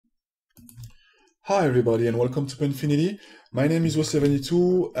Hi everybody and welcome to Penfinity. My name is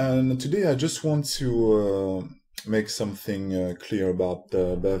Wo72 and today I just want to make something clear about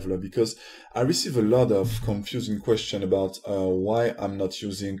the Bevelr because I receive a lot of confusing questions about why I'm not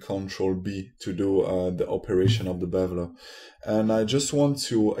using CTRL B to do the operation of the Bevelr. And I just want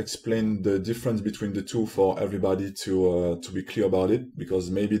to explain the difference between the two for everybody to be clear about it, because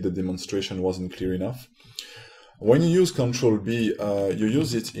maybe the demonstration wasn't clear enough. When you use CTRL B, you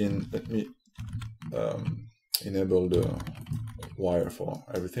use it in, let me enable the wire for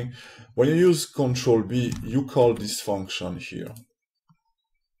everything. When you use CTRL B, you call this function here,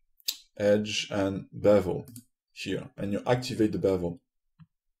 edge and bevel here, and you activate the bevel.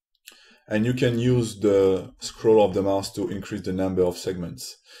 And you can use the scroll of the mouse to increase the number of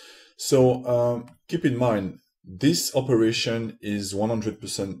segments. So keep in mind, this operation is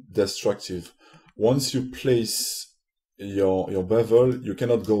 100% destructive. Once you place your bevel, you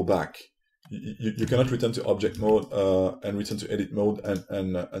cannot go back. You cannot return to object mode and return to edit mode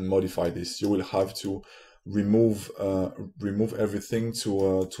and modify this. You will have to remove everything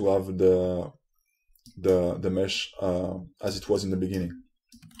to have the mesh as it was in the beginning.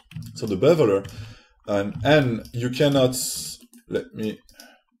 So the beveler, and you cannot, let me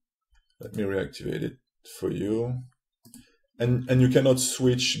reactivate it for you, and you cannot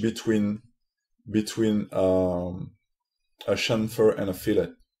switch between a chamfer and a fillet.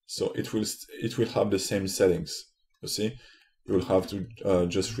 So it will have the same settings. You see, you will have to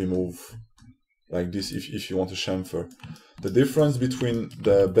just remove like this if you want a chamfer. The difference between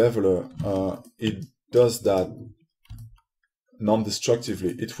the beveler, it does that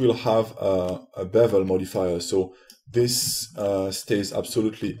non-destructively. It will have a bevel modifier, so this stays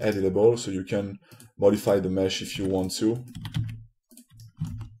absolutely editable. So you can modify the mesh if you want to.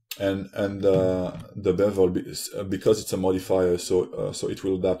 And the bevel, because it's a modifier, so it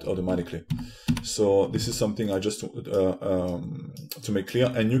will adapt automatically. So this is something I just to make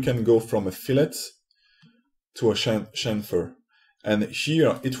clear. And you can go from a fillet to a chamfer, and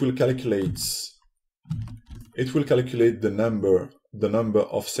here it will calculate the number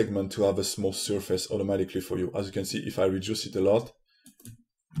of segments to have a smooth surface automatically for you. As you can see, if I reduce it a lot,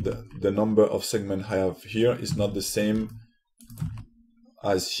 the number of segments I have here is not the same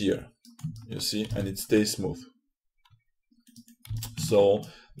as here, you see, and it stays smooth. So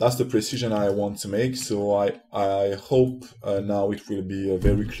that's the precision I want to make. So I hope now it will be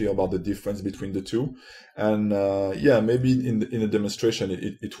very clear about the difference between the two. And yeah, maybe in the demonstration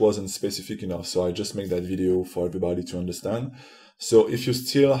it wasn't specific enough, so I just make that video for everybody to understand. So if you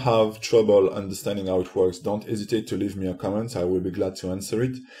still have trouble understanding how it works, don't hesitate to leave me a comment. I will be glad to answer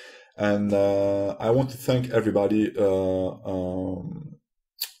it. And I want to thank everybody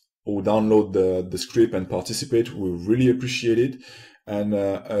who download the script and participate. We really appreciate it, and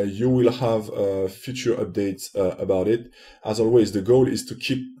you will have future updates about it. As always, the goal is to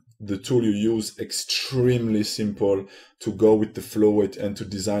keep the tool you use extremely simple, to go with the flow and to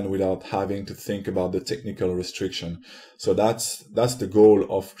design without having to think about the technical restriction. So that's the goal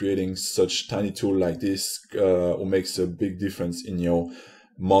of creating such tiny tool like this, who makes a big difference in your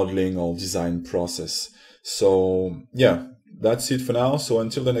modeling or design process. So yeah, that's it for now. So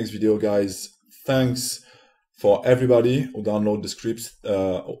until the next video, guys, thanks for everybody who download the scripts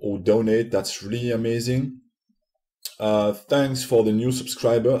or donate. That's really amazing. Thanks for the new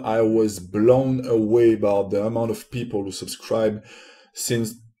subscriber. I was blown away about the amount of people who subscribe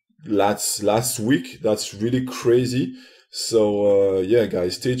since last week. That's really crazy. So yeah,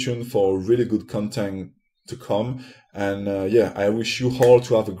 guys, stay tuned for really good content to come. And yeah, I wish you all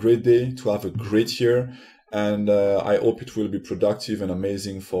to have a great day, to have a great year. And I hope it will be productive and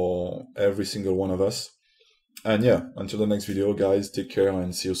amazing for every single one of us. And yeah, until the next video, guys, take care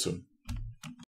and see you soon.